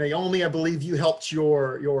Naomi, I believe you helped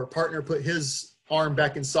your partner put his arm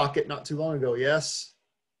back in socket not too long ago, yes?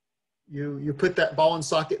 You put that ball and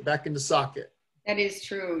socket back into socket. That is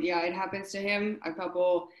true. Yeah, it happens to him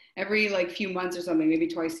every like few months or something, maybe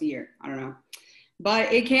twice a year. I don't know.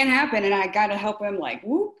 But it can happen, and I got to help him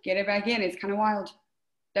get it back in. It's kind of wild.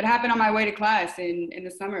 That happened on my way to class in the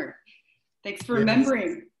summer. Thanks for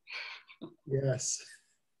remembering. Yes.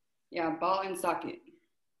 Yeah, ball and socket.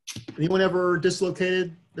 Anyone ever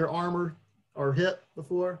dislocated their arm or hip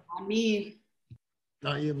before? Not me.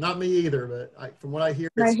 Not you. Not me either, but from what I hear,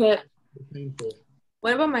 My it's hip. painful.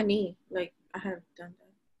 What about my knee? Like, I haven't done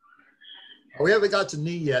that. Oh, we haven't got to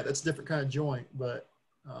knee yet. That's a different kind of joint, but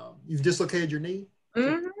you've dislocated your knee?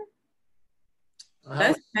 Mm-hmm.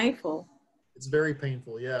 That's painful. It's very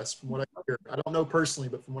painful, yes, from what I hear. I don't know personally,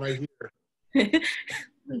 but from what I hear,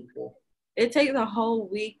 painful. It takes a whole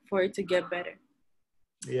week for it to get better.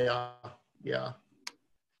 Yeah, yeah.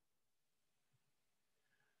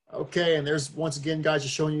 Okay, and there's, once again, guys,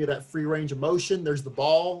 just showing you that free range of motion. There's the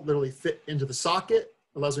ball literally fit into the socket.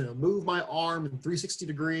 Allows me to move my arm in 360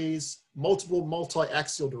 degrees, multiple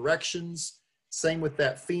multi-axial directions. Same with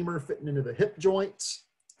that femur fitting into the hip joint,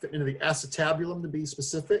 fitting into the acetabulum to be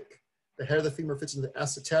specific. The head of the femur fits into the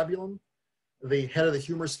acetabulum. The head of the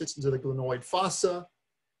humerus fits into the glenoid fossa.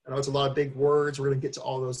 I know it's a lot of big words. We're going to get to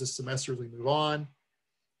all those this semester as we move on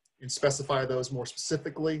and specify those more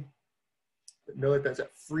specifically. But know that that's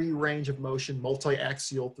that free range of motion,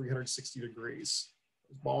 multi-axial, 360 degrees.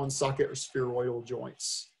 Ball and socket or spheroidal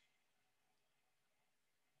joints.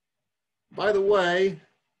 By the way,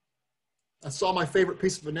 I saw my favorite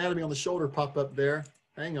piece of anatomy on the shoulder pop up there.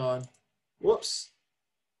 Hang on. Whoops.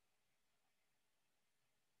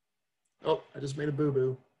 Oh, I just made a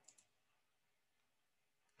boo-boo.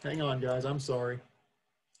 Hang on, guys. I'm sorry.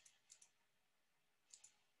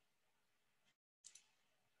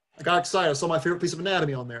 I got excited. I saw my favorite piece of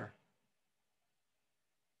anatomy on there.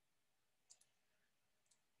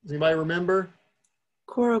 Does anybody remember?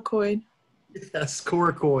 Coracoid. Yes,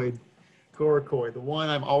 coracoid. Coracoid, the one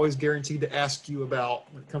I'm always guaranteed to ask you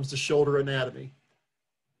about when it comes to shoulder anatomy.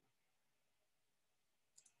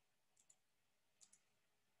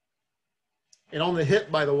 And on the hip,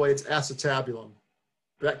 by the way, it's acetabulum.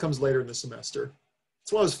 That comes later in the semester.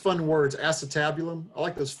 It's one of those fun words, acetabulum. I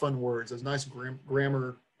like those fun words, those nice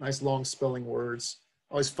grammar, nice long spelling words.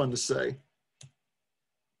 Always fun to say.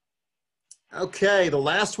 Okay, the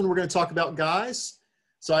last one we're going to talk about, guys.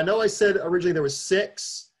 So I know I said originally there was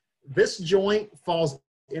 6. This joint falls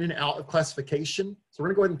in and out of classification. So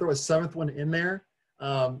we're going to go ahead and throw a 7th one in there.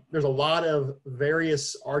 There's a lot of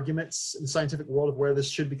various arguments in the scientific world of whether this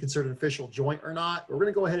should be considered an official joint or not. But we're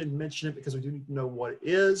going to go ahead and mention it because we do need to know what it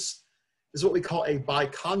is. This is what we call a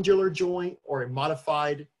bicondylar joint or a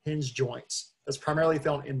modified hinge joint. That's primarily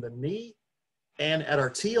found in the knee and at our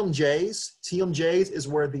TMJs. TMJs is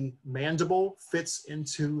where the mandible fits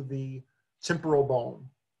into the temporal bone.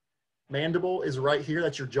 Mandible is right here.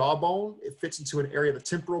 That's your jawbone. It fits into an area of the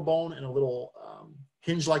temporal bone in a little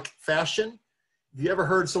hinge-like fashion. Have you ever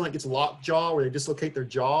heard someone that gets lockjaw where they dislocate their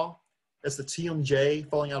jaw? That's the TMJ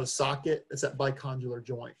falling out of socket. That's that bicondylar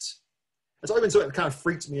joint. That's always been something that kind of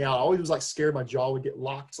freaked me out. I always was like scared my jaw would get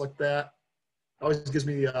locked like that. It always gives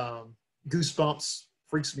me goosebumps,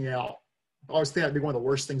 freaks me out. I always think that'd be one of the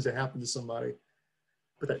worst things that happen to somebody.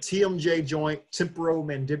 But that TMJ joint,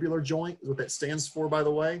 temporomandibular joint, is what that stands for, by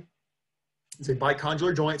the way. It's a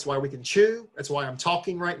bicondylar joint. It's why we can chew. That's why I'm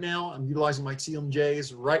talking right now. I'm utilizing my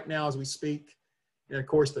TMJs right now as we speak. And of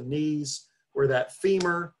course, the knees, where that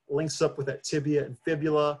femur links up with that tibia and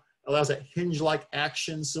fibula, allows that hinge-like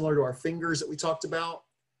action similar to our fingers that we talked about.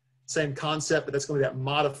 Same concept, but that's going to be that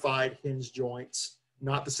modified hinge joint,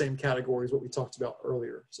 not the same category as what we talked about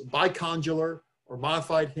earlier. So bicondylar or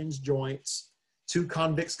modified hinge joints, 2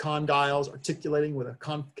 convex condyles articulating with a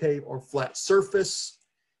concave or flat surface.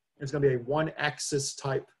 It's going to be a one-axis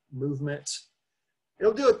type movement.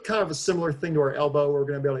 It'll do a kind of a similar thing to our elbow. We're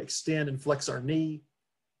going to be able to extend and flex our knee.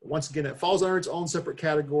 But once again, it falls under its own separate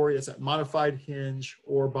category. It's that modified hinge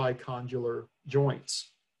or bicondylar joints.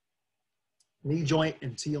 Knee joint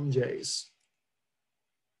and TMJs.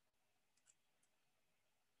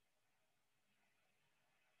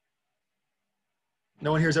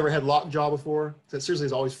 No one here has ever had lockjaw before? That seriously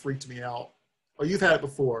has always freaked me out. Oh, you've had it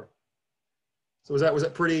before. So was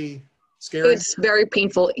that pretty scary? It's very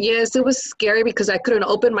painful. Yes, it was scary because I couldn't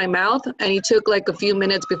open my mouth, and it took like a few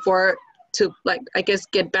minutes before to, like, I guess,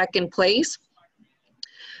 get back in place.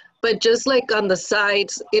 But just like on the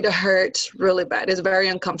sides, it hurts really bad. It's very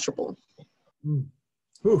uncomfortable.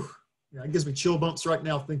 Whew. Yeah, it gives me chill bumps right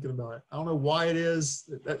now thinking about it. I don't know why it is.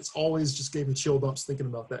 That's always just gave me chill bumps thinking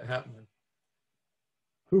about that happening.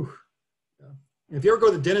 Whew. Yeah. If you ever go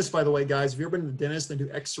to the dentist, by the way, guys, if you've ever been to the dentist and do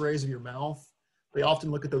x-rays of your mouth, they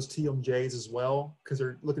often look at those TMJs as well because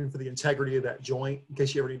they're looking for the integrity of that joint in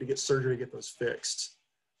case you ever need to get surgery to get those fixed.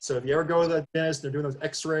 So if you ever go to the dentist, they're doing those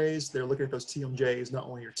x-rays, they're looking at those TMJs, not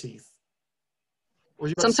only your teeth.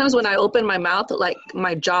 Sometimes when I open my mouth, like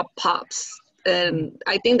my jaw pops. And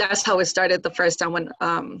I think that's how it started the first time when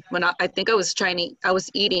I think I was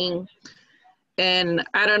eating and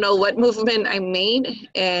I don't know what movement I made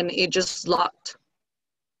and it just locked.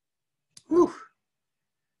 Whew.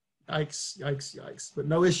 Yikes, yikes, yikes. But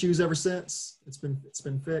no issues ever since. It's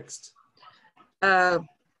been fixed.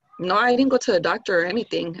 No, I didn't go to the doctor or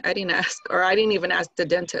anything. I didn't ask, or I didn't even ask the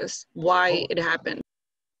dentist why it happened.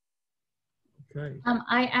 Okay.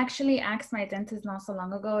 I actually asked my dentist not so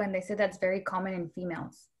long ago, and they said that's very common in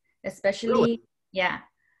females, especially, Really? yeah.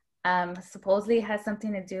 Supposedly it has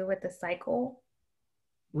something to do with the cycle.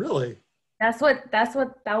 Really? That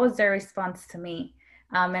was their response to me.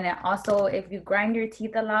 And it also, if you grind your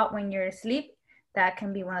teeth a lot when you're asleep, that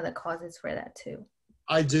can be one of the causes for that too.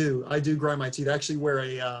 I do grind my teeth. I actually wear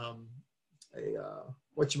a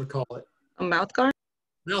whatchamacallit? A mouth guard?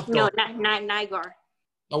 Mouth No, guard. not night guard.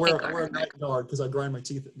 I wear a night guard because I grind my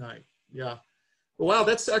teeth at night. Yeah. Well, wow,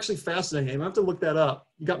 that's actually fascinating. I have to look that up.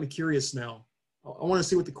 You got me curious now. I want to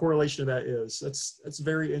see what the correlation of that is. That's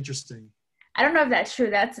very interesting. I don't know if that's true.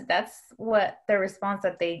 That's what the response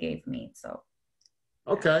that they gave me. So.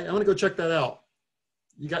 Okay, I'm gonna go check that out.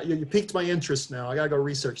 You piqued my interest now. I gotta go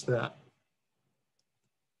research that.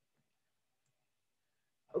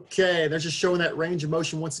 Okay, they're just showing that range of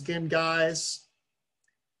motion once again, guys.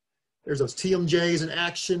 There's those TMJs in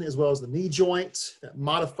action, as well as the knee joint, that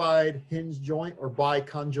modified hinge joint or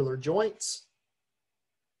bicondylar joint.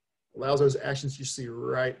 Allows those actions you see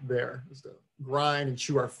right there. There's the grind and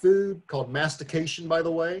chew our food, called mastication, by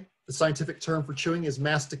the way. The scientific term for chewing is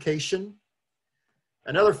mastication.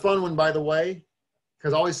 Another fun one, by the way,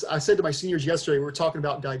 because I said to my seniors yesterday, we were talking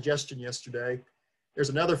about digestion yesterday. There's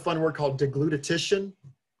another fun word called deglutition.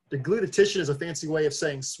 Deglutition is a fancy way of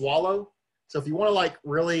saying swallow. So if you want to like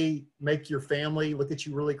really make your family look at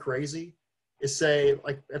you really crazy, is say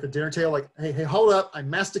like at the dinner table, like, hey, hold up, I'm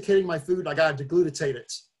masticating my food. I got to deglutate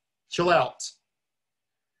it. Chill out.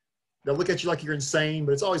 They'll look at you like you're insane,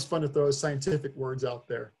 but it's always fun to throw scientific words out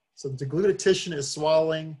there. So deglutition is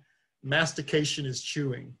swallowing. Mastication is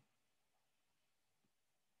chewing.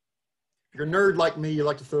 If you're a nerd like me, you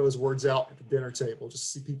like to throw those words out at the dinner table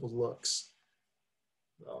just to see people's looks.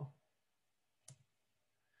 So.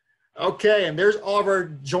 Okay, and there's all of our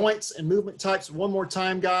joints and movement types. One more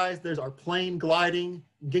time, guys. There's our plane gliding,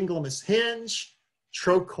 gingivalis hinge,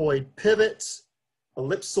 trochoid pivot,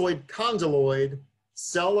 ellipsoid condyloid,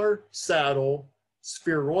 sellar saddle,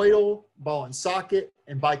 spheroidal, ball and socket,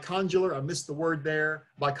 and bicondylar, I missed the word there,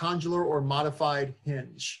 bicondylar or modified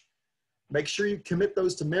hinge. Make sure you commit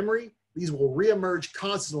those to memory. These will reemerge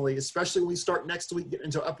constantly, especially when we start next week getting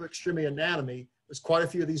into upper extremity anatomy. There's quite a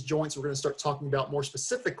few of these joints we're going to start talking about more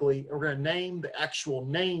specifically, and we're going to name the actual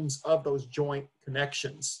names of those joint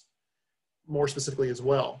connections more specifically as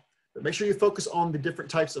well. But make sure you focus on the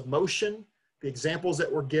different types of motion, the examples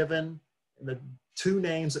that were given, and the two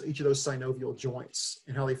names of each of those synovial joints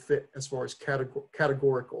and how they fit as far as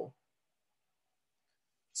categorical.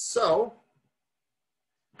 So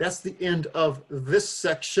that's the end of this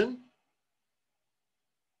section.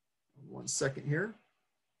 One second here.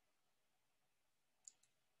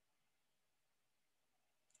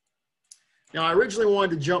 Now, I originally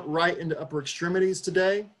wanted to jump right into upper extremities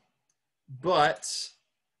today, but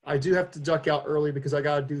I do have to duck out early because I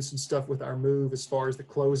got to do some stuff with our move as far as the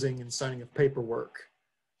closing and signing of paperwork.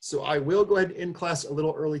 So I will go ahead and end class a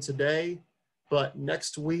little early today, but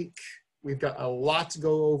next week we've got a lot to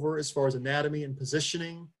go over as far as anatomy and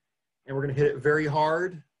positioning, and we're going to hit it very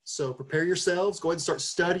hard. So prepare yourselves. Go ahead and start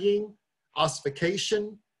studying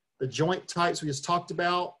ossification, the joint types we just talked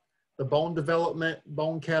about, the bone development,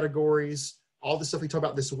 bone categories, all the stuff we talked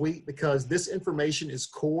about this week, because this information is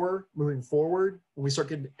core moving forward when we start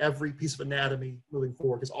getting every piece of anatomy moving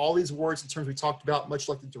forward. Because all these words and terms we talked about, much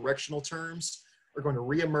like the directional terms, are going to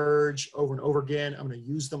reemerge over and over again. I'm going to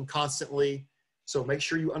use them constantly. So make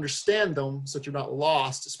sure you understand them so that you're not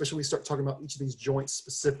lost, especially when we start talking about each of these joints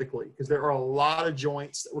specifically, because there are a lot of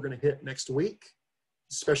joints that we're going to hit next week,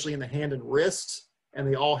 especially in the hand and wrist, and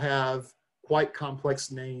they all have quite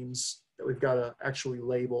complex names that we've got to actually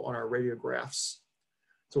label on our radiographs.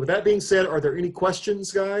 So with that being said, are there any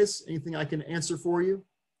questions, guys? Anything I can answer for you?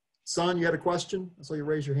 Son, you had a question? I saw you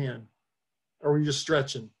raise your hand. Or were you just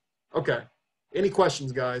stretching? Okay. Any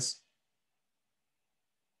questions, guys?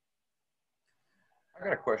 I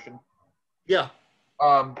got a question. Yeah.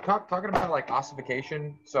 Talking about like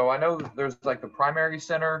ossification. So I know there's like the primary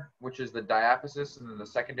center, which is the diaphysis, and then the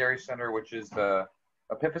secondary center, which is the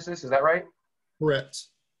epiphysis. Is that right? Correct.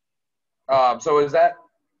 So is that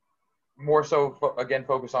more so, again,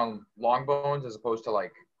 focus on long bones as opposed to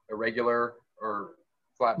like irregular or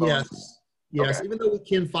flat bones? Yes. Yes. Okay. Even though we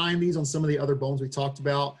can find these on some of the other bones we talked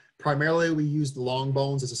about, primarily we use the long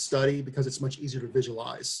bones as a study because it's much easier to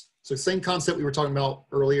visualize. So same concept we were talking about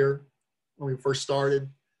earlier when we first started.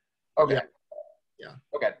 Okay. Yeah.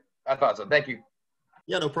 Okay. I thought so. Thank you.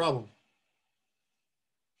 Yeah, no problem.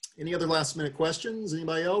 Any other last minute questions?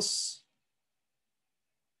 Anybody else?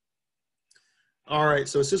 All right,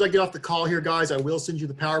 so as soon as I get off the call here, guys, I will send you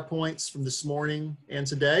the PowerPoints from this morning and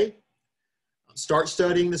today. Start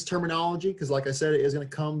studying this terminology because, like I said, it is going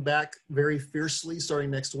to come back very fiercely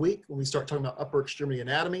starting next week when we start talking about upper extremity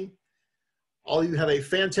anatomy. All of you have a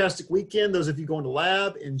fantastic weekend. Those of you going to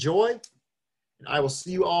lab, enjoy. And I will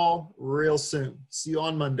see you all real soon. See you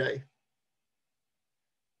on Monday.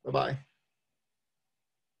 Bye-bye.